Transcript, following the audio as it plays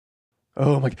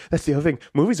Oh my, that's the other thing.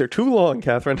 Movies are too long,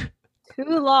 Catherine.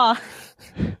 Too long.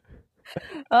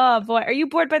 Oh boy, are you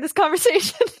bored by this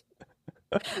conversation?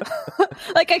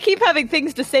 Like I keep having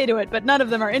things to say to it, but none of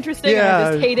them are interesting. And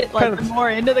I just hate it. Like the more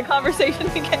into the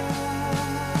conversation we get.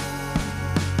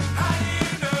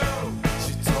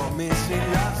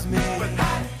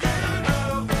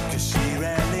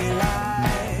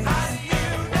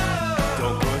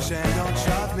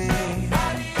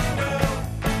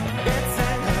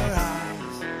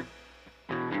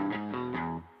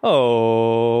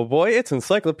 Oh boy, it's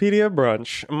Encyclopedia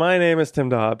Brunch. My name is Tim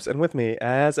Dobbs, and with me,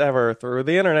 as ever, through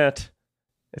the internet,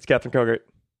 it's Catherine Kogert.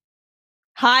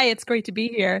 Hi, it's great to be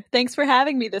here. Thanks for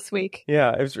having me this week.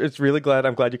 Yeah, it's really glad.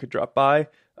 I'm glad you could drop by.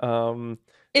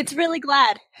 It's really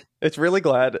glad. It's really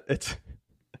glad. It's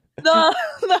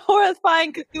the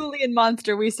horrifying Cthulhian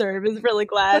monster we serve is really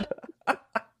glad.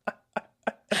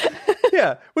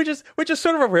 Yeah, which is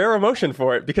sort of a rare emotion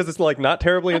for it because it's like not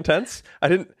terribly intense. I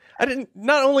didn't.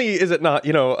 Not only is it not,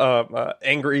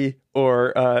 angry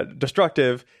or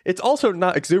destructive, it's also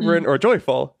not exuberant or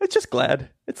joyful. It's just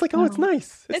glad. It's like, it's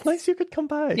nice. It's nice you could come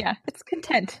by. Yeah, it's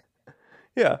content.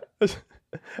 Yeah,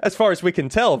 as far as we can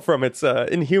tell from its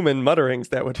inhuman mutterings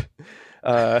that would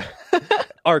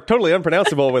are totally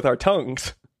unpronounceable with our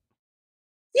tongues.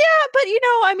 Yeah, but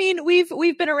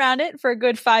we've been around it for a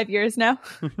good 5 years now.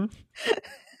 Mm-hmm.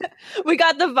 We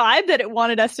got the vibe that it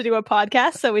wanted us to do a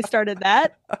podcast, so we started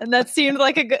that, and that seemed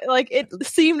like it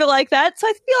seemed to like that. So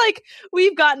I feel like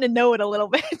we've gotten to know it a little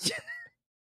bit.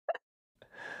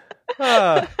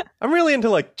 I'm really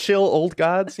into like chill old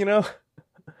gods, Yeah,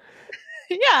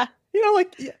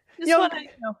 just want to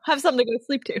have something to go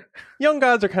sleep to. Young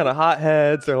gods are kind of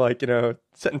hotheads. They're like,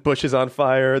 setting bushes on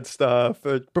fire and stuff,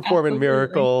 performing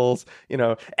miracles,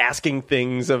 asking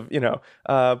things of,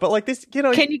 but like this,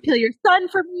 can you kill your son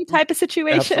for me type of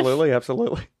situation?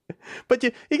 Absolutely. But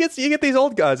you get these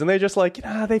old gods and they're just like,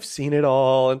 they've seen it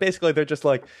all. And basically they're just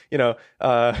like, show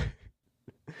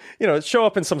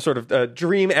up in some sort of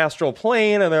dream astral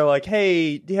plane. And they're like,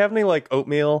 hey, do you have any like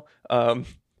oatmeal?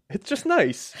 It's just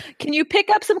nice. Can you pick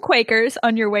up some Quakers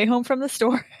on your way home from the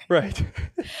store? Right.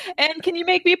 And can you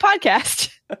make me a podcast?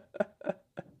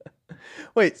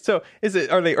 Wait, so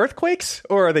are they earthquakes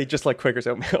or are they just like Quakers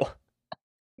oatmeal?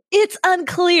 It's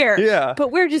unclear. Yeah.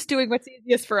 But we're just doing what's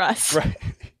easiest for us. Right.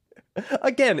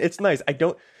 Again, it's nice. I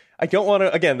don't want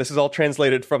to, again, this is all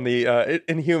translated from the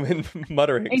inhuman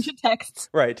mutterings. Ancient texts.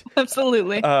 Right.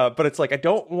 Absolutely. But it's like, I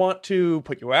don't want to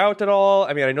put you out at all.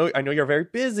 I mean, I know you're very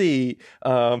busy.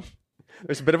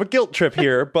 There's a bit of a guilt trip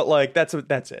here, but like, that's it.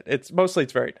 It's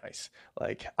very nice.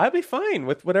 Like, I'd be fine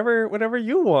with whatever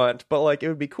you want, but like, it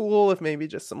would be cool if maybe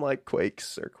just some like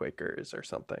Quakes or Quakers or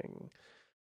something.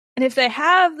 And if they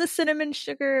have the cinnamon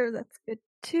sugar, that's good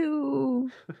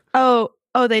too. Oh,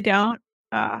 they don't.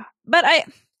 But I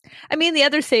mean, the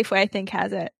other Safeway, I think,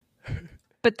 has it.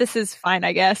 But this is fine,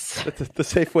 I guess. The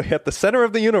Safeway at the center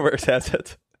of the universe has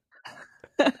it.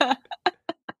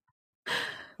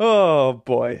 Oh,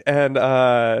 boy. And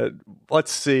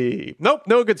let's see. Nope,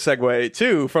 no good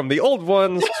segue. From the old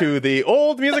ones to the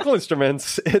old musical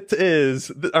instruments. It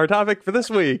is our topic for this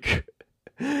week.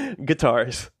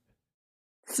 Guitars.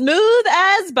 Smooth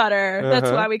as butter.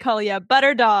 That's why we call you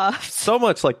Butter Dobbs. So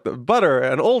much like the butter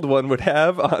an old one would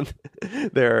have on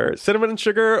their cinnamon and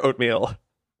sugar oatmeal.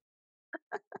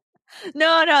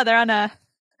 No, they're on a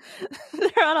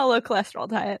low cholesterol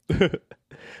diet.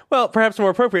 Well, perhaps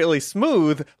more appropriately,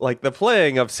 smooth like the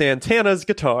playing of Santana's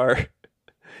guitar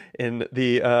in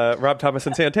the Rob Thomas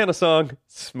and Santana song,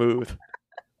 Smooth.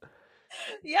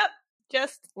 Yep,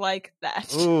 just like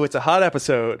that. Ooh, it's a hot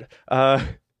episode.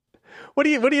 What do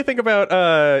you think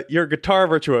about your guitar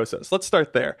virtuosos? Let's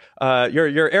start there.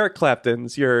 Your Eric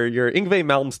Claptons, your Yngwie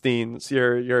Malmsteens,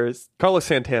 your Carlos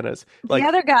Santanas. Like, the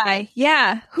other guy,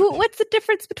 yeah. What's the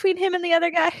difference between him and the other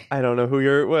guy? I don't know who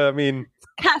you're. Well, I mean,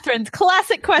 Catherine's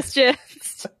classic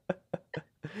questions.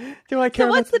 Do I care?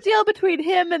 So what's the deal between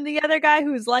him and the other guy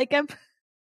who's like him?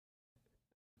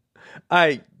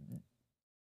 I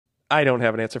don't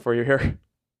have an answer for you here.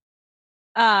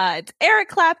 It's Eric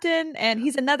Clapton, and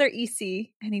he's another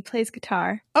EC, and he plays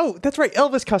guitar. Oh, that's right,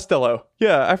 Elvis Costello.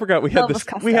 Yeah, I forgot we had this.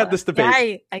 Costello. We had this debate.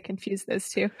 Yeah, I confused those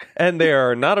two, and they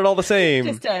are not at all the same.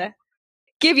 Just to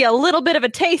give you a little bit of a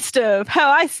taste of how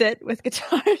I sit with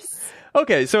guitars.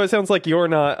 Okay, so it sounds like you're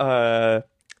not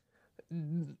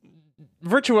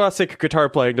virtuosic guitar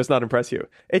playing does not impress you.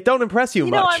 It don't impress you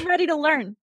much. You know, I'm ready to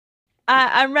learn.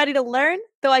 I'm ready to learn,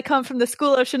 though I come from the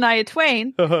school of Shania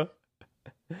Twain. Uh-huh.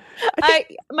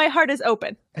 My heart is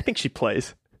open. I think she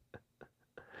plays.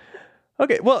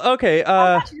 Okay, well, okay.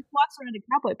 She just walks around in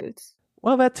cowboy boots.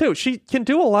 Well, that too. She can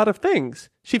do a lot of things.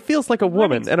 She feels like a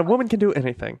woman, and a woman can do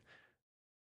anything.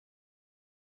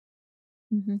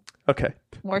 Mm-hmm. Okay.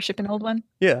 Worship an old one?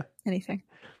 Yeah. Anything.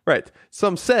 Right.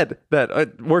 Some said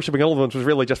that worshipping old ones was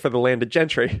really just for the landed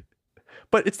gentry.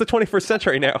 But it's the 21st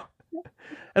century now.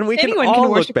 And we Anyone can can all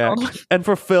look worship back an old one. and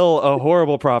fulfill a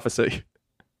horrible prophecy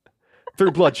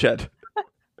through bloodshed.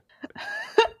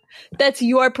 That's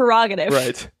your prerogative.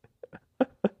 Right.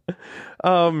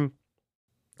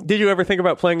 Did you ever think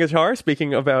about playing guitar?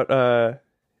 Speaking about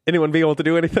anyone being able to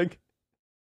do anything?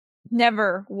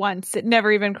 Never once. It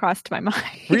never even crossed my mind.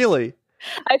 Really?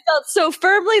 I felt so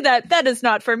firmly that is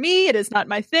not for me. It is not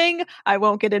my thing. I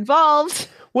won't get involved.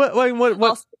 What?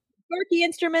 Also, quirky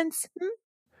instruments.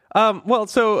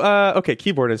 Okay,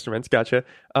 keyboard instruments. Gotcha.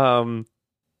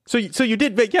 So you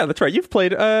did, but yeah, that's right. You've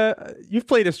played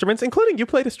instruments, including you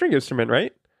played a string instrument,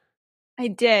 right? I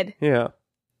did. Yeah.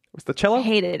 Was the cello? I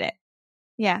hated it.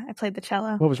 Yeah, I played the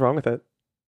cello. What was wrong with it?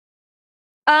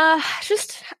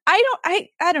 Just I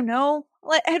don't know.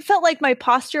 Like, it felt like my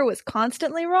posture was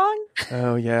constantly wrong.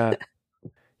 Oh yeah,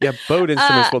 yeah. Bowed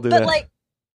instruments will do that.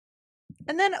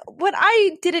 And then when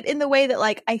I did it in the way that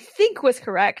like I think was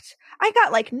correct, I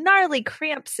got like gnarly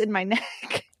cramps in my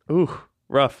neck. Ooh,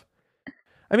 rough.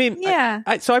 I mean, yeah.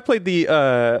 So I played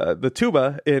the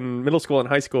tuba in middle school and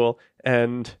high school,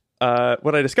 and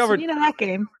what I discovered, So you know that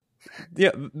game.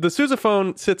 Yeah, the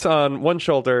sousaphone sits on one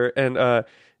shoulder, and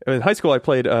in high school I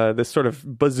played this sort of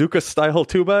bazooka style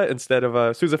tuba instead of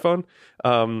a sousaphone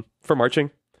for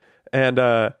marching, and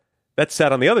that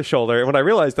sat on the other shoulder. And what I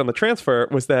realized on the transfer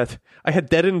was that I had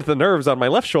deadened the nerves on my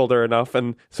left shoulder enough,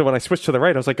 and so when I switched to the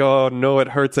right, I was like, "Oh no, it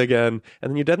hurts again."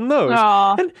 And then you deaden those.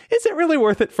 Aww. And is it really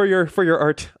worth it for your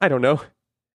art? I don't know.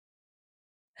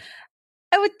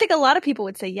 I would think a lot of people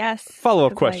would say yes.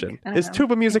 Follow-up question: is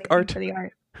tuba music art? For the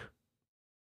art?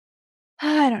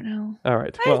 I don't know. All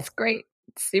right. Well, it's great.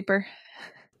 It's super.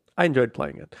 I enjoyed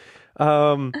playing it.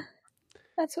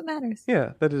 That's what matters.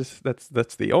 Yeah,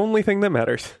 that's the only thing that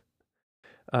matters.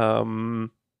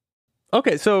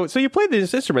 Okay, so you played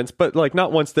these instruments, but like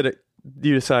not once did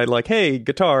you decide like, hey,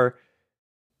 guitar.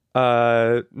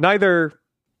 Neither,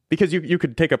 because you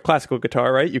could take up classical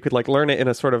guitar, right? You could like learn it in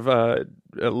a sort of a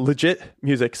legit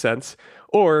music sense.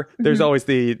 Or there's always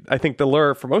I think the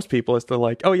lure for most people is to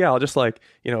like, oh yeah, I'll just like,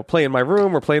 play in my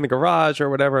room or play in the garage or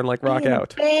whatever and like rock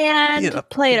out. Band,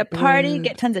 play at a party,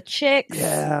 get tons of chicks.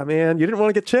 Yeah, man. You didn't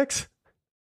want to get chicks?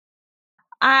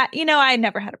 I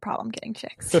never had a problem getting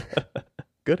chicks.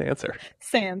 Good answer.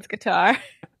 Sans guitar.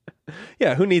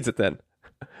 Yeah, who needs it then?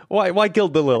 Why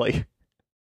gild the lily?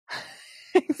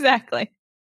 Exactly.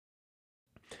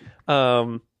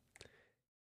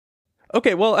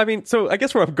 Okay, well, I mean, so I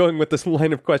guess where I'm going with this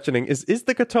line of questioning is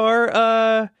the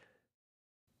guitar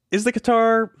it's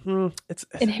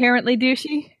inherently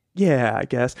douchey? Yeah, I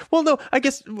guess. Well, no, I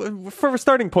guess for a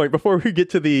starting point before we get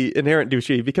to the inherent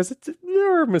douchey, because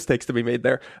there are mistakes to be made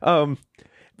there.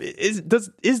 Is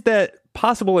that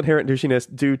possible inherent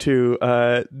douchiness due to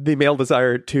the male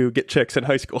desire to get chicks in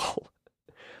high school?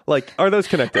 Like, are those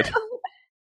connected?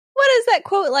 What is that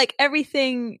quote? Like,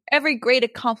 every great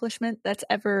accomplishment that's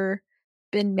ever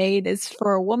been made is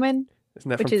for a woman. Isn't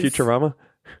that from Futurama?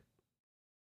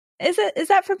 Is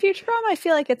that from Futurama? I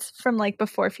feel like it's from like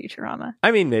before Futurama.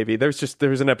 I mean, maybe. There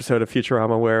was an episode of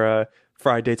Futurama where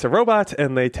Fry dates a robot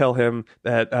and they tell him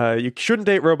that you shouldn't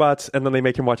date robots, and then they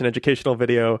make him watch an educational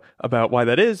video about why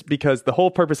that is, because the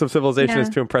whole purpose of civilization is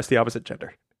to impress the opposite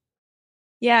gender.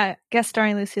 Yeah, guest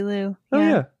starring Lucy Liu. Oh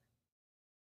yeah.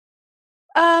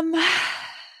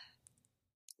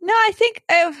 No, I think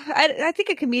I think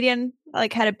a comedian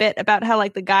like had a bit about how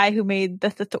like the guy who made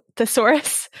the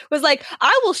thesaurus was like,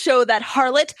 I will show that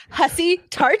harlot, hussy,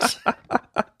 tart.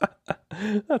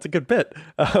 That's a good bit.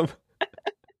 Might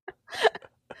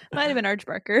have been Arch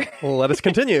Barker. Well, let us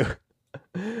continue.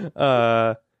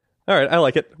 All right, I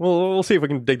like it. We'll see if we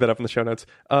can dig that up in the show notes.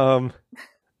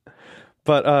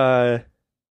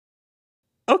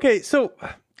 Okay, so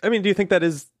I mean, do you think that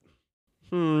is?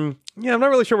 Yeah, I'm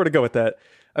not really sure where to go with that.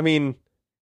 I mean,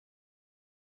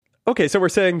 okay, so we're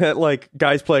saying that like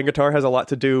guys playing guitar has a lot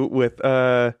to do with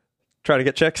trying to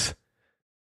get chicks.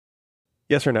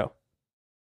 Yes or no?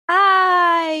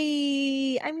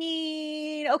 I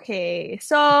mean, okay.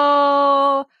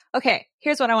 So, okay,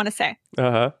 here's what I want to say.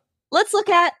 Let's look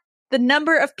at the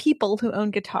number of people who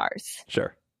own guitars.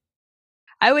 Sure.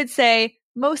 I would say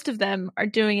most of them are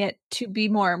doing it to be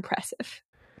more impressive.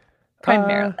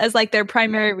 Primarily, as like their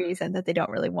primary reason that they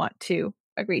don't really want to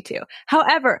agree to.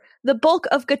 However, the bulk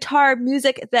of guitar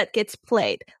music that gets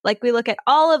played, like we look at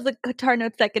all of the guitar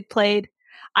notes that get played,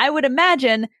 I would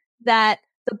imagine that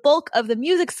the bulk of the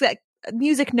music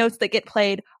music notes that get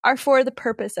played are for the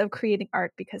purpose of creating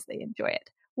art because they enjoy it.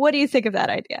 What do you think of that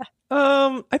idea?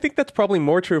 I think that's probably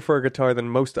more true for a guitar than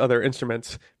most other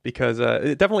instruments because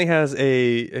it definitely has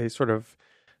a sort of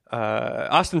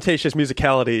ostentatious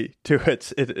musicality to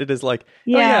it. It is like, oh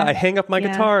yeah, I hang up my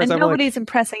guitar. And I'm nobody's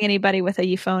impressing anybody with a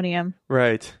euphonium.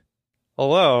 Right.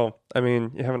 Although, I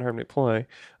mean, you haven't heard me play.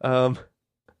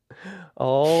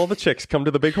 All the chicks come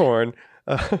to the big horn.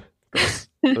 Gross.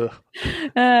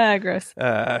 Gross.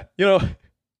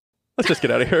 Let's just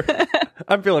get out of here.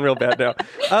 I'm feeling real bad now.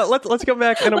 Let's come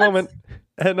back in a moment.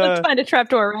 And let's find a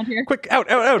trapdoor around here. Quick, out.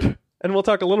 And we'll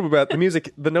talk a little bit about the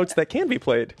music, the notes that can be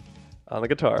played on the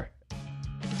guitar.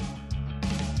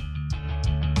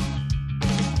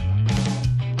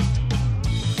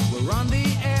 We're on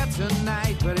the air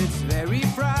tonight, but it's very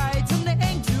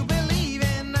frightening to believe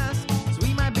in us. So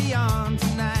we might be on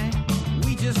tonight.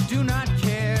 We just do not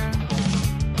care.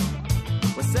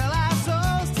 We'll sell our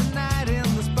souls tonight in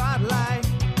the spotlight.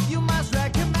 You must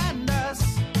recommend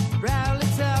us. Proudly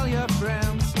tell your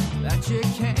friends that you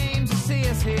came to see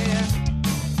us here.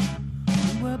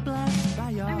 We were blessed by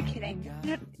your... I'm kidding.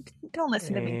 Don't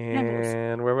listen to me. Never listen.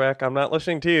 And we're back. I'm not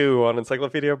listening to you on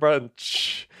Encyclopedia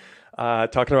Brunch.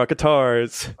 Talking about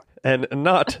guitars and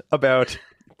not about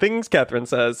things Catherine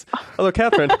says. Although,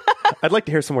 Catherine, I'd like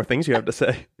to hear some more things you have to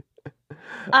say.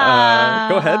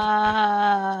 Go ahead.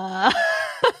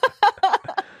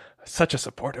 Such a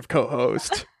supportive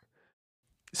co-host.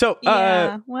 So,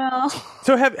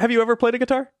 so have you ever played a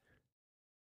guitar?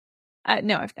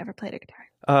 No, I've never played a guitar.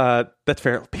 That's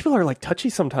fair. People are like touchy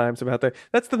sometimes about that.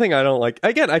 That's the thing I don't like.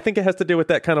 Again, I think it has to do with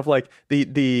that kind of like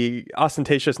the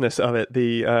ostentatiousness of it.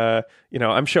 The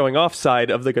I'm showing off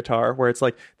side of the guitar where it's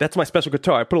like, that's my special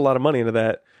guitar. I put a lot of money into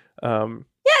that.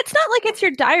 Yeah, it's not like it's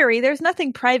your diary. There's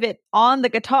nothing private on the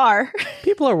guitar.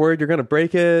 People are worried you're going to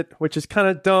break it, which is kind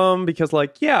of dumb because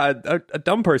like, yeah, a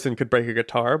dumb person could break a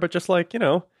guitar, but just like, I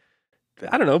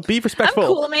don't know, be respectful. I'm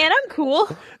cool, man. I'm cool.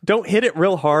 Don't hit it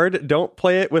real hard. Don't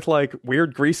play it with like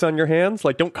weird grease on your hands.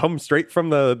 Like don't come straight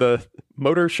from the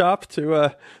motor shop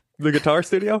to the guitar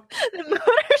studio. The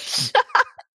motor shop.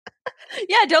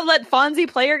 Yeah, don't let Fonzie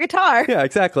play your guitar. Yeah,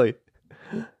 exactly.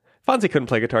 Fonzie couldn't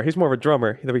play guitar. He's more of a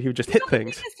drummer. He would just hit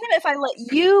things. If I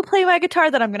let you play my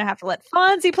guitar, then I'm going to have to let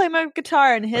Fonzie play my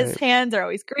guitar, and his hands are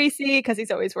always greasy because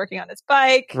he's always working on his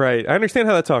bike. Right. I understand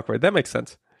how that's awkward. That makes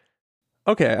sense.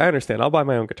 Okay, I understand. I'll buy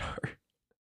my own guitar.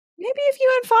 Maybe if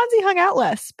you and Fonzie hung out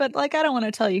less, but like I don't want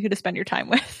to tell you who to spend your time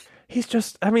with. He's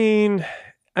just, I mean,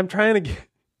 I'm trying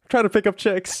to pick up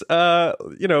chicks. Leather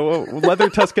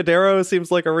Tuscadero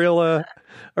seems like a real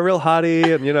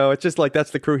hottie, and it's just like that's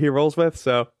the crew he rolls with.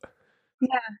 So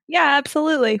yeah,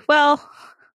 absolutely. Well,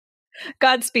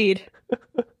 Godspeed.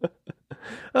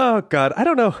 Oh God, I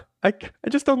don't know. I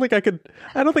just don't think I could.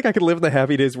 I don't think I could live in the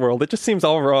Happy Days world. It just seems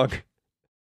all wrong.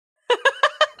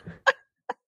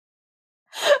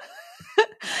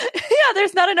 Yeah,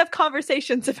 there's not enough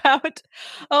conversations about,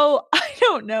 I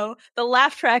don't know, the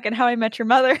laugh track and How I Met Your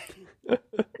Mother.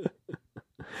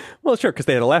 Well, sure, because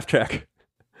they had a laugh track.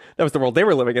 That was the world they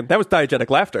were living in. That was diegetic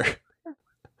laughter.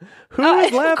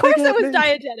 Who's laughing? Of course it was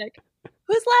diegetic.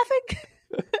 Who's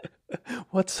laughing?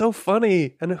 What's so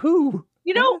funny? And who?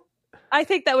 I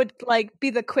think that would like be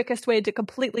the quickest way to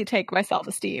completely take my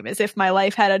self-esteem is if my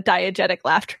life had a diegetic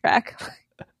laugh track.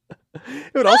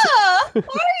 It would also... Why are you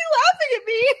laughing at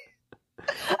me?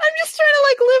 I'm just trying to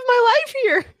like live my life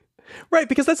here. Right,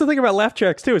 because that's the thing about laugh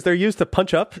tracks too, is they're used to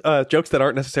punch up jokes that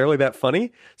aren't necessarily that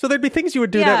funny. So there'd be things you would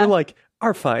do that were like,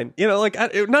 are fine.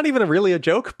 Not even really a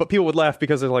joke, but people would laugh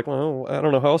because they're like, well, I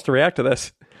don't know how else to react to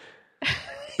this.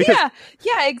 Because,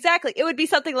 yeah, exactly. It would be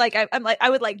something like I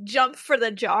would like jump for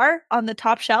the jar on the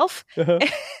top shelf, and then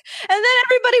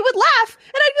everybody would laugh,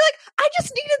 and I'd be like, I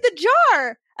just needed the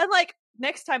jar, and like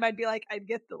next time I'd be like, I'd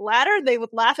get the ladder, and they would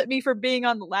laugh at me for being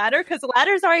on the ladder because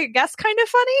ladders are, I guess, kind of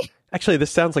funny. Actually,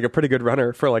 this sounds like a pretty good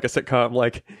runner for like a sitcom.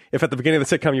 Like if at the beginning of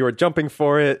the sitcom you were jumping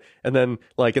for it, and then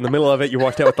like in the middle of it you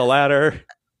walked out with the ladder,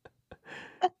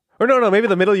 or no, maybe in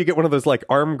the middle you get one of those like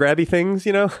arm grabby things,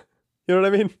 You know what I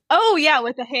mean? Oh, yeah,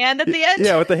 with the hand at the end.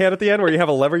 Yeah, with the hand at the end where you have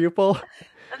a lever you pull.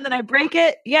 And then I break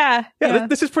it. Yeah.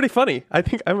 This is pretty funny. I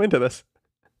think I'm into this.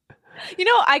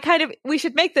 We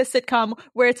should make this sitcom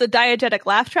where it's a diegetic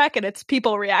laugh track and it's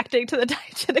people reacting to the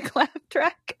diegetic laugh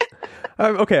track.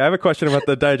 Okay, I have a question about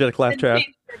the diegetic laugh track.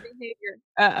 Change their behavior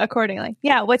accordingly.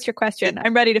 Yeah, what's your question?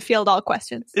 I'm ready to field all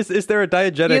questions. Is there a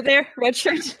diegetic... You there, red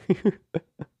shirt?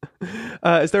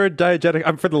 Is there a diegetic...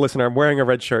 I'm for the listener, I'm wearing a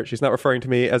red shirt. She's not referring to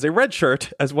me as a red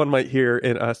shirt, as one might hear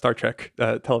in a Star Trek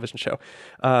television show.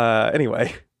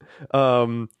 Anyway,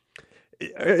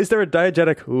 is there a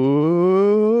diegetic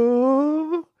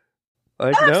ooh?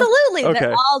 Like, no? Absolutely. Okay.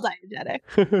 They're all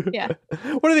diegetic. Yeah.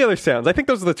 What are the other sounds? I think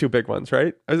those are the two big ones,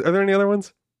 right? Are there any other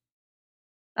ones?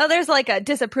 Oh, there's like a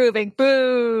disapproving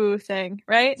boo thing,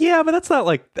 right? Yeah, but that's not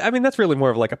like, I mean, that's really more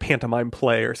of like a pantomime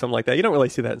play or something like that. You don't really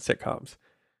see that in sitcoms.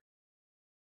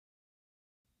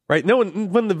 Right? No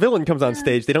one, when the villain comes on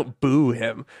stage, they don't boo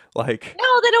him. Like,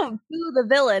 No, they don't boo the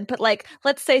villain, but like,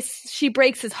 let's say she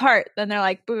breaks his heart, then they're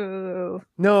like, boo.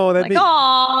 no, that'd Like, be,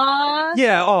 aw.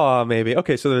 yeah, aw, maybe.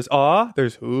 Okay, so there's aw,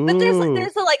 there's ooh. But there's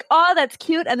the like, aw, that's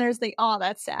cute, and there's the aw,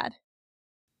 that's sad.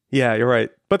 Yeah, you're right.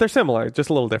 But they're similar, just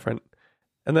a little different.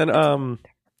 And then,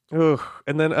 what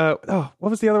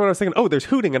was the other one I was thinking? Oh, there's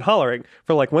hooting and hollering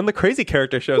for like when the crazy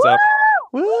character shows up.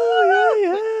 Woo,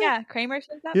 yeah. Yeah, Kramer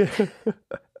shows up. Yeah.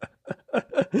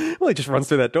 Well, he just runs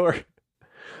through that door.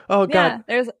 Oh, God. Yeah,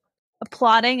 there's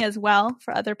applauding as well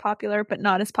for other popular but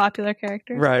not as popular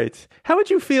characters. Right. How would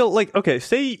you feel like, okay,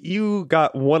 say you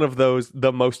got one of those,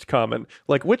 the most common.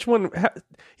 Like, which one,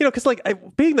 because like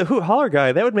being the hoot holler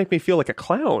guy, that would make me feel like a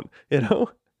clown, you know?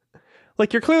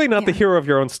 Like, you're clearly not the hero of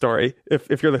your own story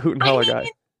if you're the hoot and holler guy.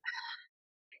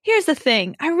 Here's the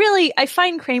thing. I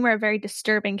find Kramer a very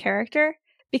disturbing character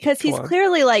because he's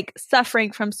clearly like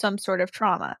suffering from some sort of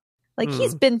trauma. Like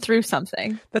he's been through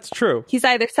something. That's true. He's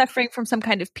either suffering from some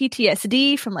kind of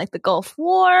PTSD from like the Gulf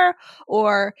War,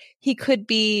 or he could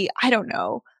be, I don't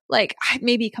know, like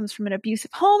maybe he comes from an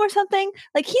abusive home or something.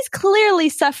 Like he's clearly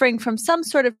suffering from some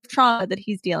sort of trauma that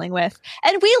he's dealing with.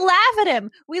 And we laugh at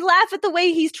him. We laugh at the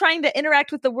way he's trying to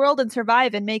interact with the world and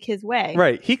survive and make his way.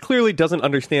 Right. He clearly doesn't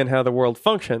understand how the world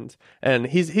functions, and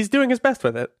he's doing his best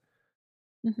with it.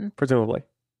 Mm-hmm. Presumably.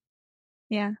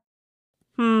 Yeah.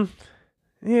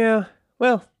 Yeah.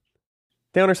 Well,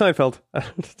 Downer Seinfeld.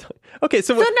 Okay,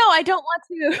 so no, I don't want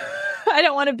to. I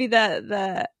don't want to be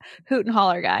the hoot and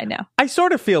holler guy. No. I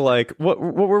sort of feel like what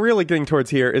we're really getting towards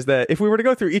here is that if we were to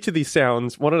go through each of these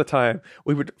sounds one at a time,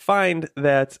 we would find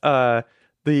that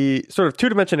the sort of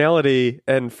two-dimensionality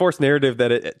and forced narrative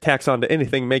that it tacks onto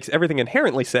anything makes everything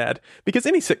inherently sad, because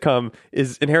any sitcom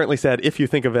is inherently sad if you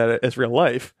think of it as real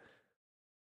life.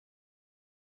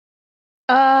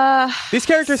 These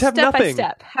characters have step nothing. By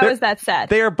step. How is that sad?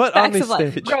 They are but Facts on the of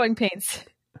life. stage. Growing pains.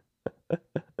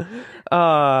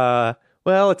 Well,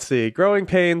 let's see. Growing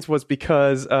Pains was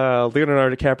because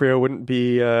Leonardo DiCaprio wouldn't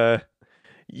be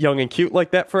young and cute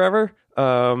like that forever.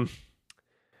 And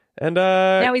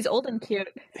now he's old and cute.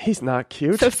 He's not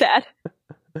cute. So sad.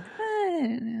 I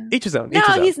don't know. Each his own. No,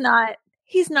 he's not.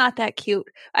 He's not that cute.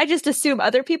 I just assume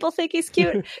other people think he's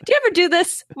cute. Do you ever do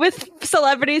this with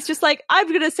celebrities? Just like, I'm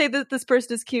going to say that this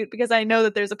person is cute because I know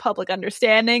that there's a public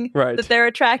understanding that they're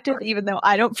attractive, even though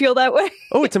I don't feel that way.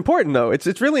 Oh, it's important though.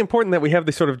 It's really important that we have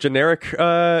this sort of generic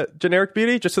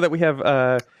beauty, just so that we have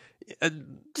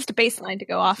just a baseline to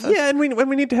go off of. Yeah, and we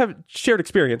need to have shared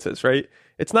experiences, right?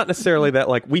 It's not necessarily that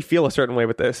like we feel a certain way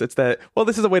with this. It's that, well,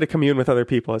 this is a way to commune with other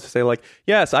people. It's to say like,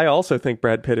 yes, I also think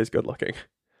Brad Pitt is good looking.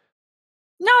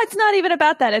 No, it's not even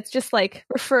about that. It's just like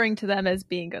referring to them as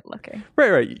being good looking.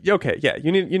 Right. Okay, yeah.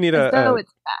 You need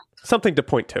something to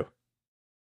point to.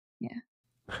 Yeah.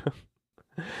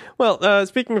 Well,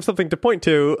 speaking of something to point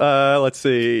to, let's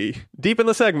see. Deep in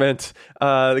the segment,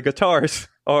 the guitars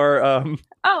are.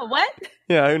 Oh, what?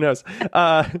 Yeah, who knows?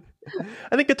 I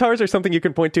think guitars are something you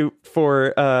can point to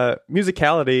for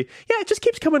musicality. Yeah, it just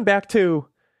keeps coming back to.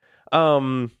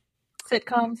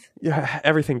 Sitcoms. Yeah,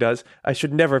 everything does. I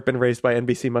should never have been raised by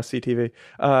NBC Must See TV.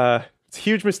 It's a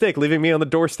huge mistake leaving me on the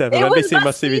doorstep of NBC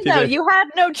Must See TV. You had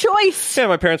no choice. Yeah,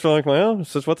 my parents were like, well,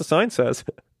 this is what the sign says.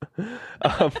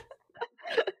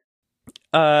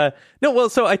 No, well,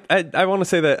 so I want to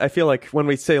say that I feel like when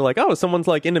we say like, oh, someone's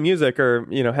like into music or,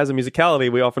 has a musicality,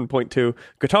 we often point to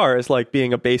guitar as like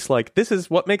being a base, like this is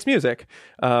what makes music.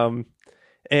 And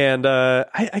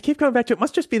I keep coming back to it.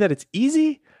 Must just be that it's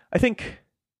easy. I think.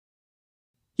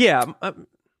 Yeah.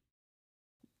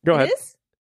 Go ahead. It is?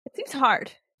 It seems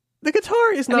hard. The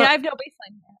guitar is not. I have no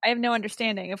baseline. I have no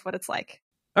understanding of what it's like.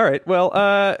 All right. Well,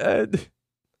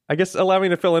 I guess allow me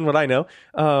to fill in what I know.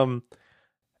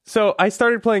 So I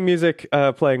started playing music,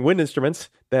 playing wind instruments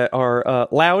that are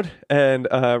loud and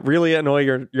really annoy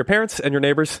your parents and your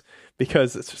neighbors,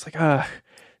 because it's just like,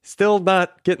 still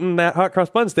not getting that hot cross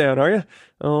buns down, are you?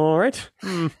 All right.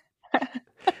 And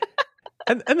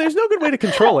there's no good way to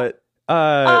control it.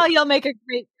 You'll make a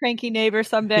great cranky neighbor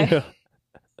someday.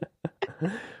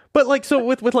 Yeah. But like, so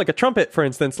with like a trumpet, for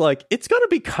instance, like it's going to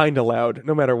be kind of loud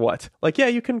no matter what. Like, yeah,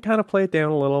 you can kind of play it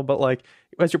down a little, but like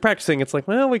as you're practicing, it's like,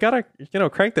 well, we got to,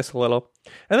 crank this a little.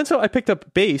 And then so I picked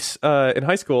up bass in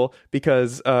high school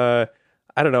because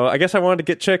I don't know. I guess I wanted to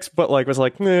get chicks, but like was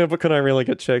like, nah, but can I really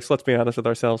get chicks? Let's be honest with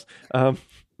ourselves. I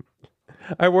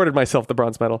awarded myself the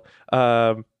bronze medal.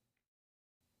 And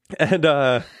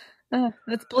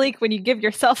That's bleak when you give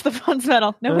yourself the bronze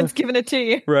medal. No one's giving it to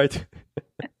you. right.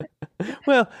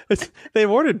 Well, they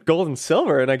awarded gold and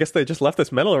silver, and I guess they just left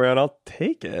this medal around. I'll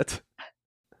take it.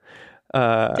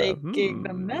 Taking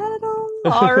the medal.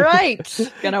 All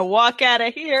right. Gonna walk out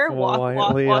of here.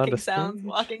 Quietly Walking onto sounds. stage.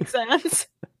 Walking sounds.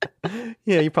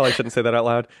 Yeah, you probably shouldn't say that out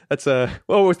loud. That's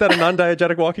was that a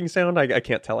non-diegetic walking sound? I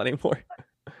can't tell anymore.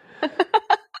 It's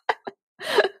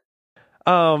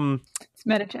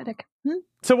metagetic.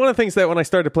 So one of the things that when I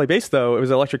started to play bass, though, it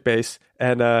was electric bass,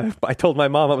 and I told my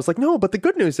mom, I was like, no, but the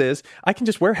good news is I can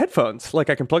just wear headphones. Like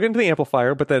I can plug it into the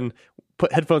amplifier, but then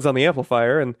put headphones on the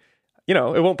amplifier, and it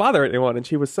won't bother anyone. And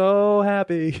she was so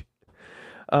happy.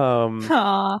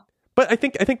 Aww. But I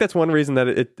think that's one reason that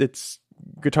it's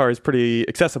guitar is pretty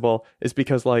accessible is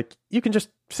because like you can just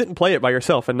sit and play it by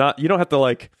yourself, and you don't have to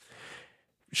like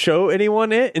show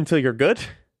anyone it until you're good.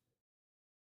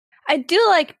 I do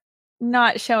like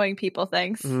not showing people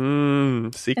things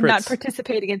Secrets. and not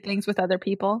participating in things with other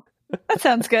people. That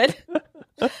sounds good.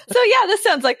 So yeah, this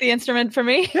sounds like the instrument for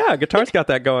me. Yeah, guitar's got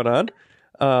that going on.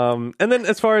 And then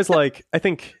as far as like, I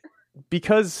think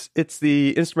because it's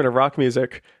the instrument of rock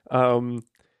music,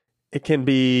 it can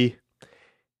be,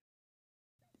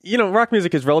 rock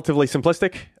music is relatively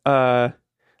simplistic.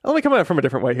 Let me come at it from a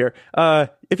different way here.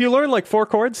 If you learn like 4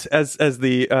 chords, as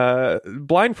the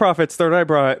blind prophets, Third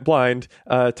Eye Blind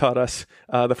taught us,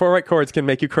 the 4 right chords can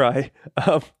make you cry.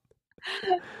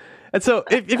 And so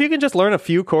if you can just learn a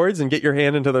few chords and get your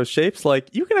hand into those shapes, like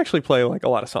you can actually play like a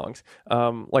lot of songs,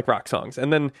 like rock songs.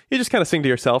 And then you just kind of sing to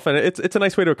yourself, and it's a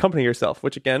nice way to accompany yourself,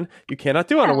 which again, you cannot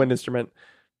do on a wind instrument.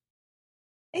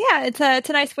 Yeah, it's a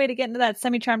nice way to get into that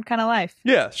semi-charmed kind of life.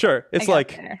 Yeah, sure. It's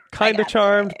like kind of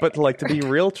charmed, but like to be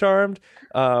real charmed,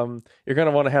 you're going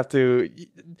to want to have to,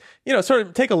 sort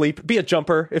of take a leap, be a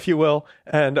jumper, if you will,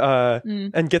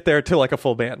 and get there to like a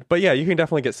full band. But yeah, you can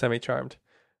definitely get semi-charmed.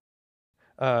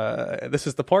 This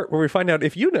is the part where we find out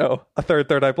if you know a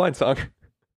Third Eye Blind song.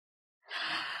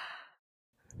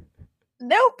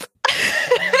 Nope.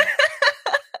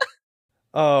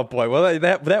 Oh boy, well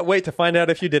that wait to find out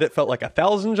if you did it felt like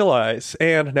 1,000 Julys,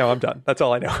 and now I'm done. That's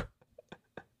all I know.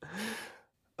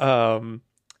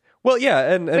 Well,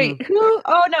 yeah, and wait, who?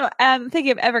 Oh no, I'm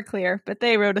thinking of Everclear, but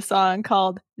they wrote a song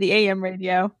called "The AM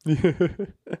Radio." You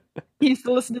used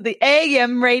to listen to the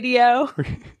AM radio.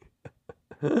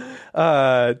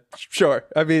 Sure.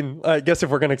 I mean, I guess if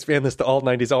we're going to expand this to all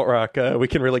 90s alt rock, we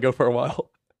can really go for a while.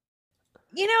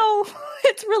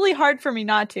 It's really hard for me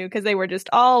not to, because they were just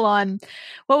all on,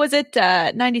 what was it,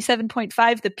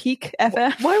 97.5 The Peak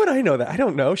FM? Why would I know that? I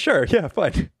don't know. Sure. Yeah,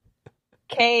 fine.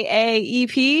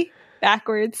 KAEP,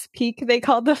 backwards, Peak, they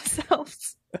called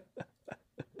themselves.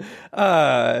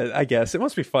 I guess. It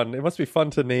must be fun. It must be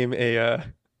fun to name a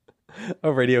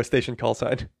radio station call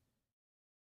sign.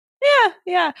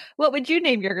 Yeah. What would you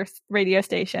name your radio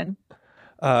station?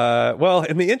 Well,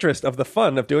 in the interest of the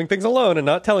fun of doing things alone and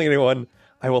not telling anyone,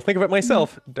 I will think of it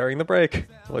myself during the break.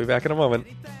 We'll be back in a moment.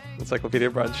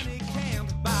 Encyclopedia Brunch.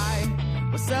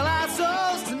 We'll sell our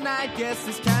souls tonight, guess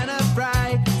it's kind of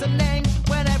bright. Something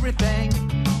when everything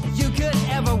you could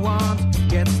ever want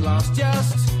gets lost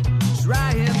just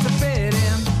trying to fit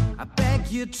in. I beg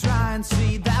you try and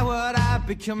see that what I've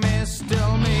become is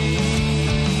still me.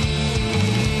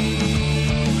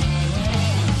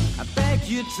 I beg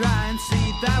you try and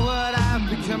see that what I've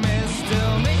become is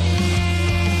still me.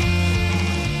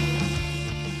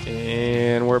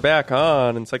 And we're back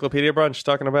on Encyclopedia Brunch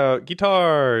talking about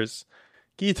guitars.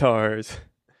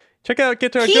 Check out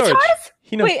Guitar George.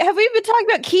 Wait, have we been talking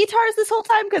about keytars this whole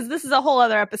time? Because this is a whole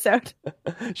other episode.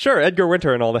 Sure, Edgar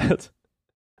Winter and all that.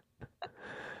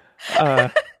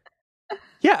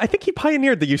 Yeah, I think he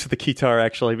pioneered the use of the keytar,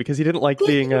 actually, because he didn't like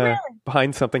being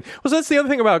behind something. Well, so that's the other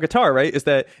thing about guitar, right? Is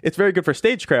that it's very good for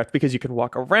stagecraft because you can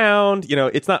walk around.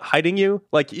 It's not hiding you.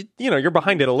 Like, you're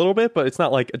behind it a little bit, but it's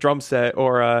not like a drum set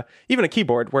or even a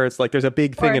keyboard where it's like there's a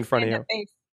big thing in front of you. Bass.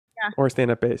 Yeah. Or a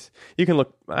stand-up bass. You can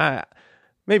look...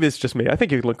 maybe it's just me. I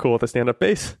think you can look cool with a stand-up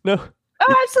bass. No?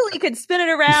 Oh, absolutely. You could spin it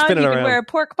around. You could wear a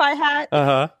pork pie hat.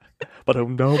 Uh-huh.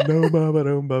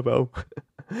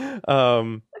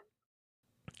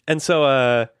 And so,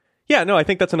 I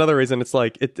think that's another reason it's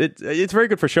like, it's very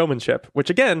good for showmanship, which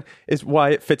again is why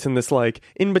it fits in this like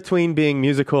in between being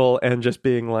musical and just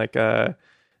being like, I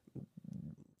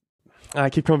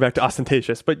keep coming back to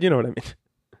ostentatious, but you know what I mean?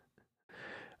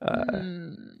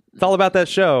 It's all about that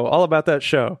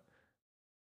show.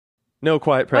 No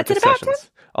Quiet Practice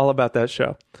Sessions. All about that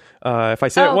show. If I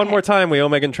say it one Okay. more time, we owe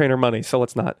Megan Trainor money, so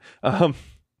let's not. And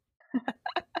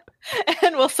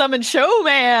we'll summon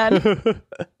Showman.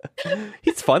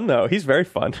 He's fun, though. He's very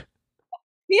fun.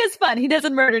 He is fun. He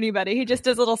doesn't murder anybody. He just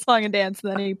does a little song and dance,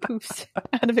 and then he poofs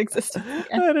out of existence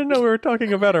I again. didn't know we were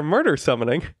talking about a murder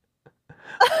summoning.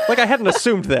 Like, I hadn't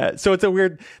assumed that. So it's a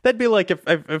weird... That'd be like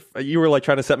if you were like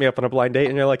trying to set me up on a blind date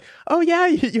and you're like, oh yeah,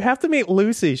 you have to meet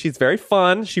Lucy. She's very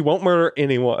fun. She won't murder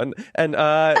anyone. And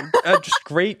just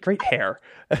great hair.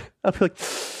 I'll be like,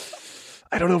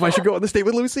 I don't know if I should go on this date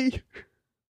with Lucy.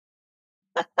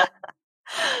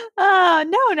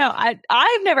 No.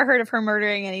 I've never heard of her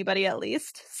murdering anybody, at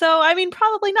least. So, I mean,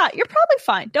 probably not. You're probably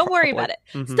fine. Don't worry about it.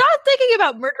 Mhm. Stop thinking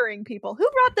about murdering people. Who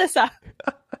brought this up?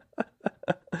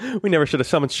 We never should have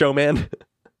summoned Showman.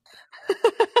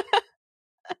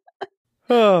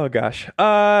 Oh gosh.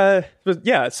 But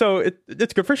yeah, so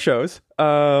it's good for shows.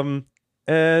 And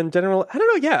general, I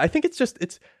don't know. Yeah, I think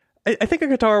I think a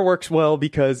guitar works well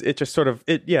because it just sort of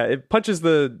it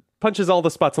punches all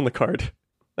the spots on the card.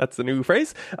 That's the new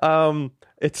phrase.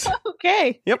 It's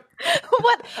Okay. Yep.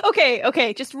 What?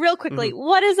 Okay. Just real quickly,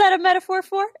 what is that a metaphor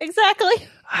for exactly?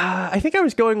 I think I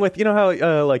was going with, you know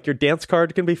how like your dance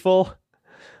card can be full,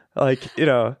 like, you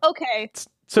know. Okay.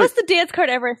 So What's the dance card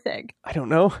ever thing? I don't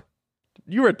know.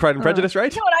 You read Pride and Prejudice,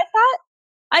 right? You know what I thought?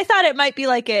 I thought it might be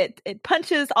like it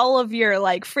punches all of your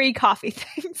like free coffee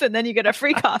things, and then you get a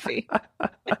free coffee.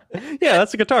 Yeah,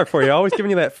 that's a guitar for you. Always giving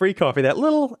you that free coffee, that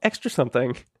little extra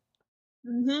something.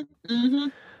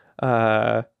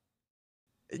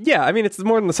 Yeah, I mean, it's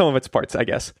more than the sum of its parts, I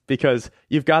guess, because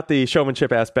you've got the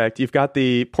showmanship aspect, you've got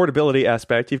the portability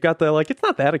aspect, you've got the, like, it's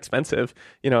not that expensive.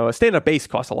 You know, a stand-up bass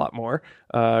costs a lot more.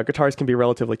 Guitars can be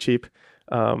relatively cheap.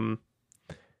 And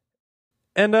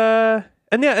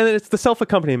it's the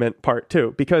self-accompaniment part,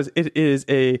 too, because it is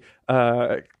a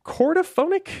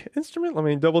chordophonic instrument. Let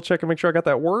me double-check and make sure I got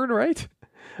that word right.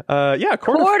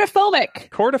 Chordophomic.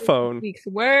 Chordophone. Week's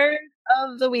word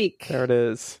of the week. There it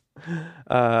is.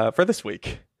 For this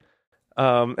week.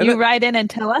 Write in and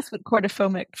tell us what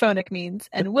chordophonic means,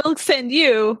 and we'll send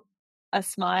you a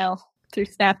smile through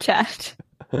Snapchat.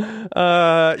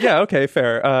 Okay,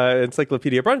 fair.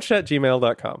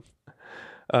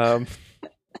 encyclopediabrunch@gmail.com.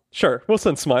 Sure, we'll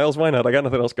send smiles. Why not? I got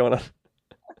nothing else going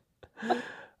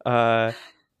on.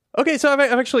 Okay, so I've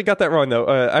actually got that wrong, though.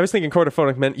 I was thinking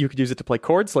chordophonic meant you could use it to play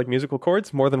chords, like musical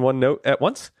chords, more than one note at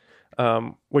once,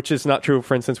 which is not true,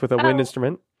 for instance, with a wind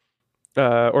instrument,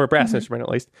 or a brass instrument, at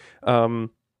least. But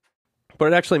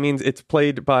it actually means it's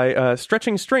played by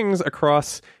stretching strings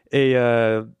across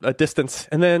a distance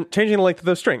and then changing the length of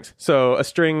those strings. So a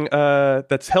string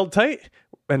that's held tight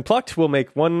and plucked will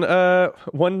make one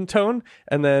tone,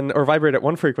 and then or vibrate at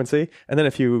one frequency. And then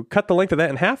if you cut the length of that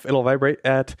in half, it'll vibrate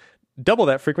at double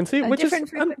that frequency, which is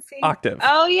frequency. an octave.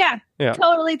 Oh yeah, Yeah.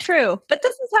 totally true. But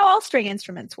this is how all string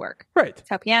instruments work. Right. It's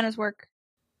how pianos work.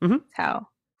 Mhm. It's how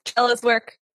cellos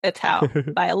work. It's how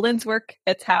violins work.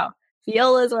 It's how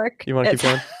violas work. You want to keep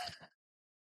going?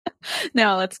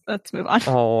 No, let's move on.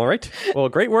 All right. Well,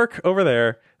 great work over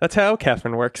there. That's how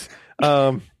Catherine works.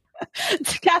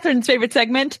 It's Catherine's favorite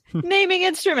segment: naming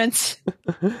instruments.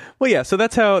 Well, yeah. So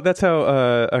that's how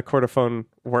a chordophone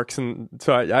works, and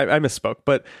so I misspoke.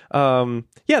 But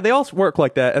yeah, they all work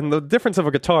like that. And the difference of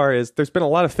a guitar is there's been a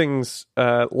lot of things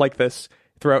like this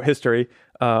throughout history.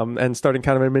 And starting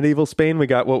kind of in medieval Spain, we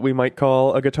got what we might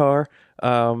call a guitar,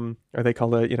 or they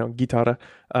call it, guitarra,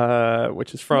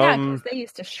 which is from because they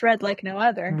used to shred like no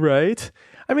other. right.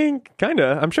 I mean,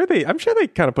 kinda. I'm sure they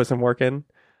kind of put some work in.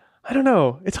 I don't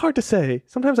know. It's hard to say.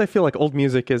 Sometimes I feel like old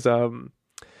music is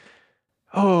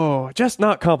just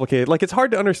not complicated. Like, it's hard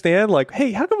to understand. Like,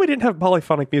 hey, how come we didn't have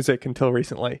polyphonic music until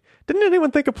recently? Didn't anyone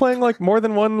think of playing like more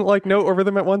than one like note over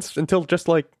them at once until just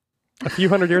like a few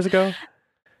hundred years ago?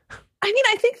 I mean,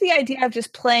 I think the idea of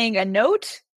just playing a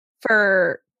note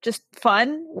for just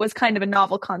fun was kind of a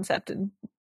novel concept in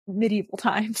medieval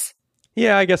times.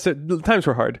 Yeah, I guess times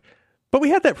were hard. But we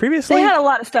had that previously. They had a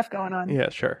lot of stuff going on. Yeah,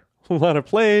 sure. A lot of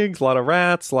plagues, a lot of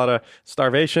rats, a lot of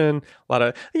starvation, a lot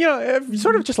of,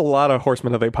 sort of just a lot of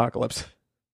horsemen of the apocalypse.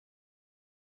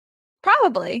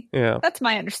 Probably. Yeah. That's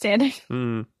my understanding.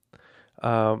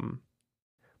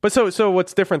 But so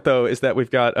what's different, though, is that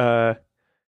we've got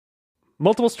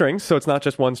multiple strings, so it's not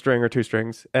just one string or two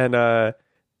strings, and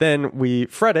then we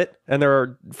fret it, and there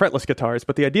are fretless guitars,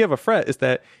 but the idea of a fret is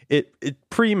that it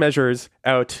pre-measures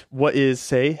out what is,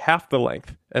 say, half the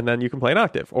length, and then you can play an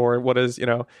octave, or what is,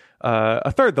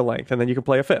 a third the length, and then you can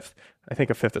play a fifth. I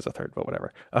think a fifth is a third, but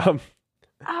whatever.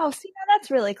 Oh, see, now that's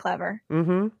really clever.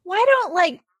 Mm-hmm. Why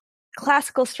don't,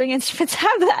 classical string instruments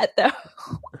have that, though?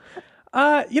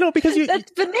 Because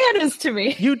That's bananas to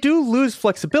me. you do lose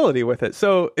flexibility with it.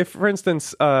 So if, for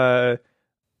instance, I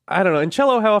don't know, in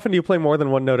cello, how often do you play more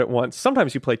than one note at once?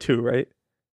 Sometimes you play two, right?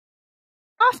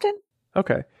 Often.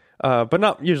 Okay. But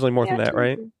not usually more than Yeah, that, two,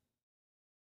 right? three.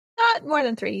 Not more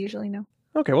than 3 usually, no.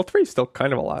 Okay, well, three is still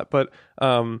kind of a lot, but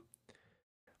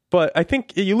I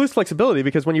think you lose flexibility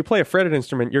because when you play a fretted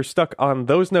instrument, you're stuck on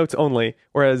those notes only.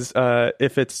 Whereas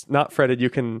if it's not fretted, you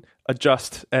can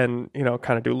adjust and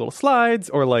kind of do little slides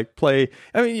or like play.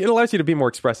 I mean, it allows you to be more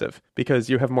expressive because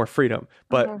you have more freedom.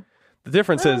 But Okay. the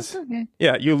difference is, Okay.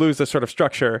 yeah, you lose the sort of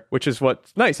structure, which is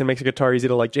what's nice and makes a guitar easy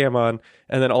to like jam on,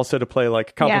 and then also to play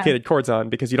like complicated chords on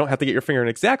because you don't have to get your finger in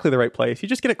exactly the right place. You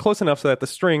just get it close enough so that the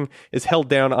string is held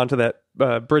down onto that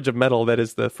bridge of metal that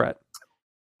is the fret.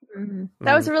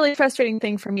 That was a really frustrating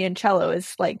thing for me in cello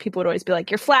is like people would always be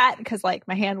like, you're flat because like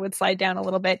my hand would slide down a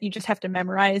little bit. You just have to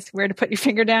memorize where to put your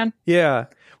finger down. Yeah.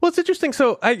 Well, it's interesting.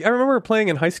 So I remember playing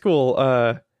in high school.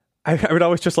 I would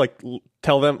always just like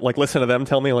tell them, like listen to them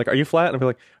tell me like, are you flat? And I'd be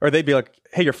like, or they'd be like,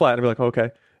 hey, you're flat. And I'd be like, oh,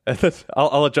 okay. And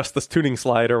I'll adjust this tuning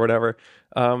slide or whatever.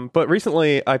 But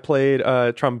recently I played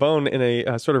trombone in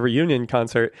a sort of reunion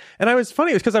concert. And it was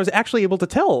because I was actually able to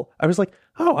tell. I was like,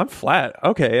 oh, I'm flat.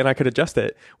 Okay. And I could adjust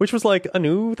it, which was like a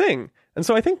new thing. And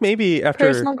so I think maybe after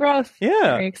Personal growth. Yeah.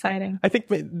 Very exciting. I think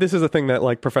this is a thing that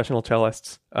like professional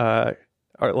cellists are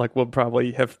like will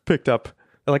probably have picked up.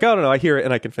 They're like, oh, no, I hear it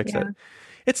and I can fix it.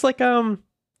 It's like, I don't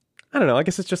know. I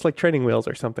guess it's just like training wheels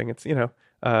or something. It's,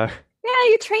 Yeah,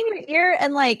 you train your ear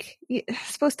and like you're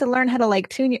supposed to learn how to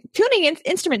like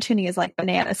instrument tuning is like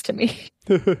bananas to me.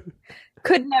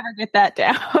 Could never get that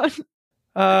down.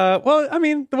 Well, I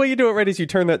mean, the way you do it right is you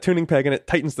turn that tuning peg and it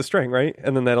tightens the string, right?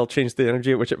 And then that'll change the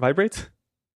energy at which it vibrates.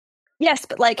 Yes,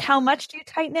 but like how much do you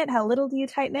tighten it? How little do you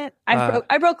tighten it?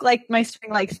 I broke like my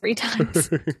string like 3 times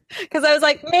because I was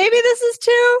like, maybe this is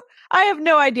 2. I have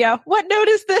no idea. What note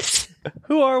is this?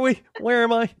 Who are we? Where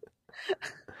am I?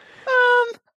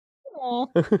 Aw.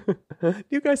 Do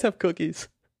you guys have cookies?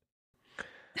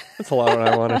 That's a lot of what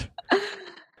I wanted.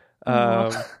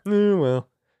 Well.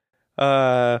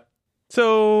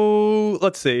 So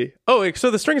let's see. Oh, so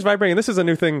the string is vibrating. This is a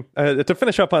new thing to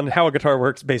finish up on how a guitar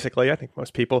works. Basically, I think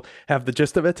most people have the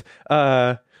gist of it.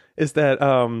 Is that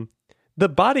the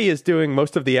body is doing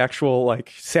most of the actual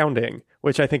like sounding,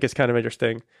 which I think is kind of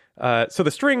interesting. So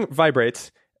the string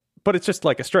vibrates, but it's just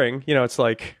like a string. It's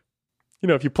like,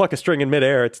 if you pluck a string in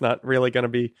midair, it's not really going to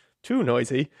be too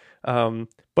noisy.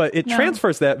 But it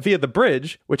transfers that via the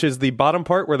bridge, which is the bottom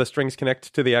part where the strings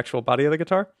connect to the actual body of the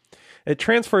guitar. It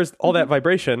transfers all that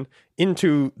vibration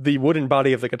into the wooden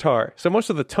body of the guitar. So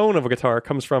most of the tone of a guitar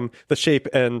comes from the shape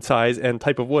and size and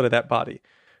type of wood of that body.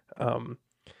 And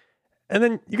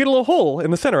then you get a little hole in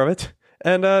the center of it,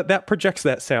 and that projects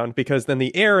that sound because then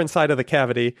the air inside of the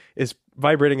cavity is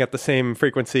vibrating at the same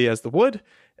frequency as the wood,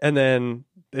 and then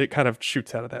it kind of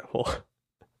shoots out of that hole.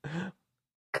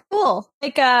 Cool.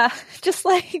 Like just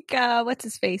like what's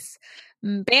his face?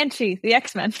 Banshee, the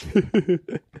X-Men.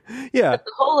 Yeah.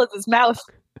 The hole is his mouth.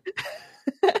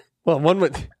 Well, one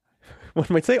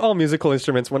might say all musical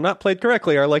instruments, when not played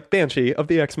correctly, are like Banshee of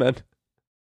the X-Men.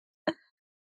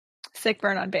 Sick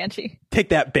burn on Banshee. Take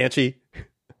that, Banshee.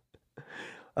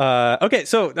 Okay,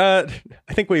 so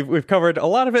I think we've covered a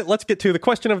lot of it. Let's get to the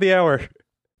question of the hour.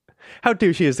 How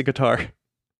douchey is the guitar?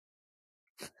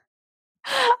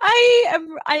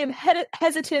 I am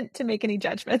hesitant to make any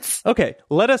judgments. Okay,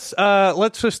 let's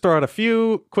just throw out a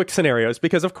few quick scenarios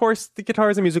because, of course, the guitar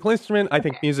is a musical instrument. I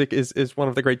think music is one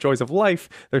of the great joys of life.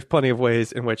 There's plenty of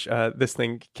ways in which this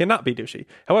thing cannot be douchey.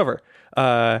 However,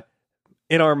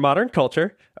 in our modern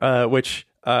culture, which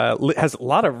has a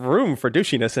lot of room for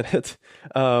douchiness in it,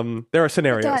 there are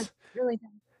scenarios. It does. It really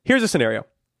does. Here's a scenario: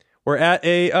 we're at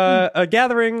a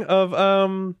gathering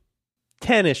of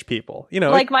 10-ish people,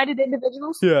 like-minded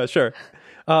individuals. Yeah, sure.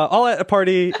 All at a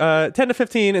party, 10 to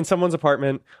 15 in someone's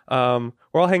apartment. We're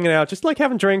all hanging out, just like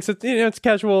having drinks. It's, it's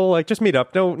casual, like just meet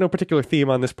up. No particular theme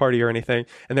on this party or anything.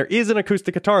 And there is an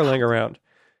acoustic guitar laying around.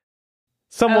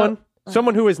 Someone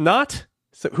who is not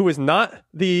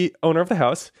the owner of the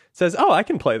house says, "Oh, I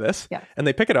can play this," and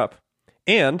they pick it up.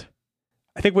 And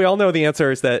I think we all know the answer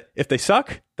is that if they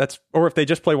suck, or if they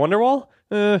just play Wonderwall.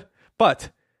 But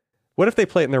what if they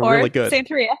play it and they're really good?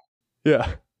 Santeria.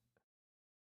 Yeah.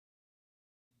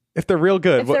 If they're real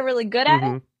good. If they're really good at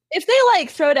it. If they like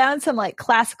throw down some like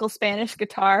classical Spanish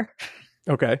guitar.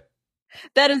 Okay.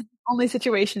 That is the only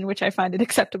situation in which I find it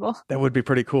acceptable. That would be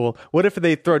pretty cool. What if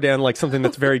they throw down like something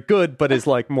that's very good but is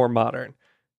like more modern?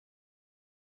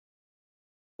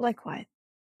 Like what? Do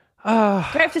I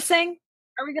have to sing?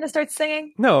 Are we going to start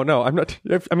singing? No, I'm not.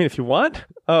 I mean, if you want.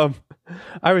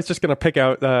 I was just gonna pick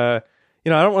out, I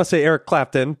don't want to say Eric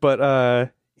Clapton,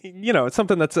 but it's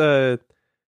something that's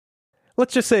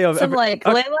let's just say Some like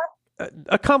Layla.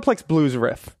 a complex blues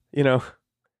riff.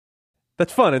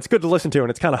 That's fun. It's good to listen to, and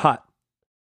it's kind of hot.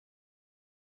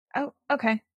 Oh,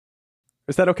 okay.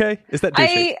 Is that okay? Is that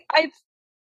douchey?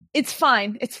 It's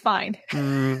fine. It's fine.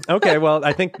 Okay, well,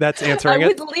 I think that's answering I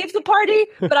it. would leave the party,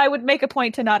 but I would make a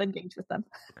point to not engage with them.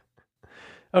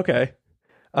 Okay.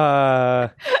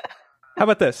 How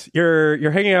about this?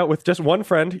 You're hanging out with just one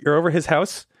friend. You're over his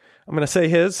house. I'm going to say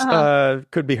his.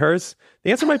 Could be hers.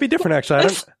 The answer might be different,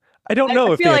 actually. I don't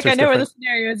know if the I feel answer's like I know different. where the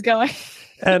scenario is going.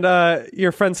 And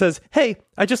your friend says, "Hey,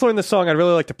 I just learned this song. I'd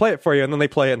really like to play it for you." And then they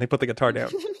play it and they put the guitar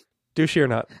down. Douchey or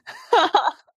not?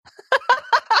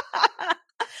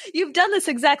 You've done this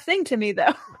exact thing to me,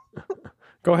 though.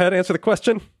 Go ahead, answer the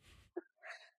question.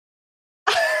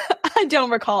 I don't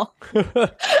recall.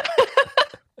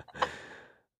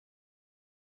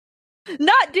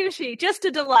 Not douchey, just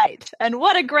a delight. And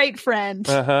what a great friend.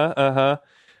 I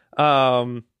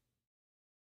don't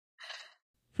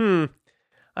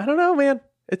know, man.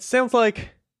 It sounds like...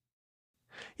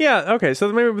 Yeah, okay,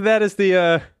 so maybe that is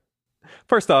the...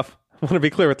 First off, I want to be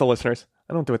clear with the listeners.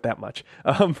 I don't do it that much.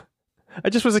 I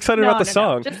just was excited about the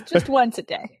song. No. Just once a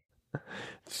day.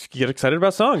 Just get excited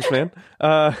about songs, man.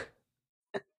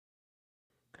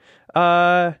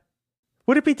 Would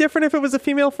it be different if it was a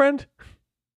female friend?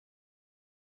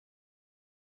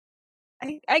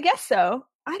 I guess so.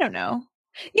 I don't know.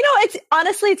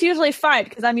 It's usually fine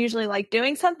because I'm usually like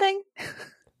doing something.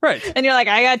 Right. And you're like,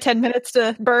 I got 10 minutes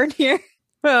to burn here.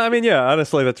 Well, I mean, yeah,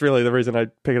 honestly, that's really the reason I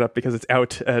pick it up, because it's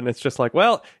out and it's just like,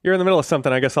 well, you're in the middle of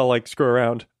something. I guess I'll like screw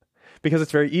around because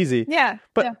it's very easy. Yeah.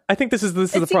 But yeah. I think this is the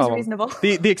seems problem. Reasonable.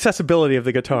 The accessibility of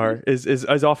the guitar is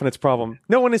often its problem.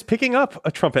 No one is picking up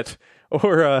a trumpet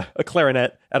or a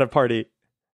clarinet at a party.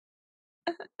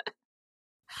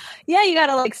 Yeah, you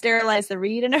gotta like sterilize the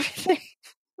reed and everything.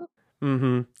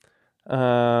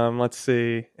 Let's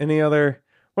see.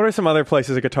 What are some other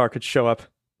places a guitar could show up?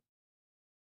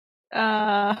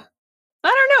 I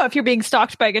don't know, if you're being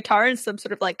stalked by a guitar in some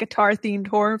sort of like guitar themed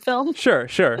horror film. Sure.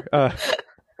 Strings.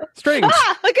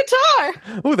 A guitar!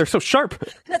 Oh, they're so sharp.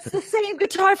 That's the same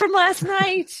guitar from last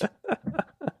night.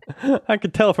 I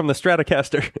could tell from the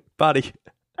Stratocaster body.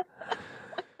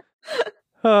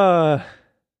 All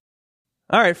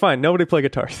right, fine. Nobody play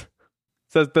guitars.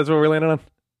 So that's what we're landing on?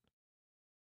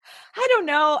 I don't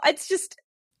know. It's just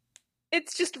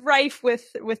rife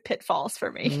with pitfalls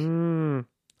for me.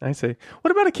 I see.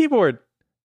 What about a keyboard?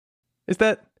 Is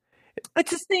that... It's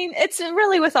the same. It's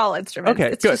really with all instruments.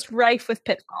 Okay, it's good. just rife with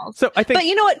pitfalls. So I think... But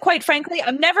you know what? Quite frankly,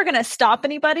 I'm never going to stop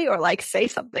anybody or like say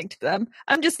something to them.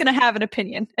 I'm just going to have an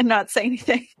opinion and not say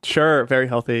anything. Sure, very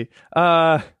healthy.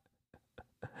 I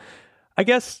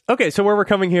guess... Okay, so where we're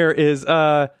coming here is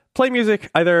play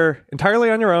music either entirely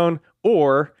on your own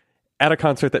or at a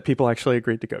concert that people actually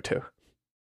agreed to go to.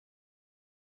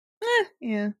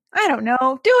 Yeah, I don't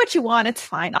know. Do what you want. It's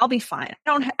fine. I'll be fine.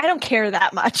 I don't care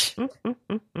that much. That's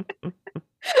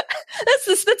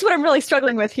what I'm really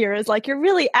struggling with here. Is like you're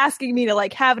really asking me to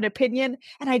like have an opinion,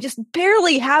 and I just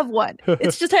barely have one.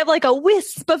 It's just I have like a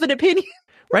wisp of an opinion.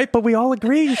 Right, but we all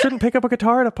agree you shouldn't pick up a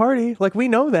guitar at a party. Like we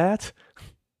know that.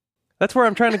 That's where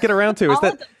I'm trying to get around to. Is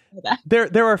that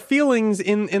there are feelings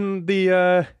in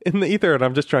the ether, and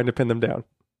I'm just trying to pin them down.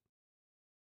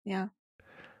 Yeah.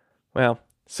 Well.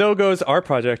 So goes our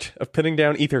project of pinning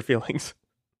down ether feelings.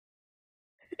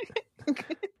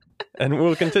 And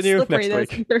we'll continue Slippery,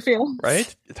 next week. Ether feelings.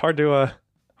 Right? It's hard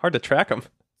to track them.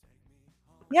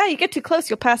 Yeah, you get too close,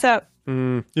 you'll pass out.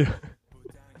 Yeah.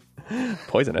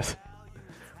 Poisonous.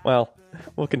 Well,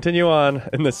 we'll continue on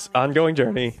in this ongoing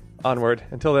journey onward.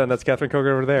 Until then, that's Catherine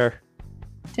Koger over there.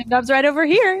 Tim Dobbs right over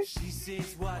here.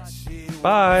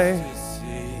 Bye.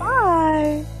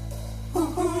 Bye.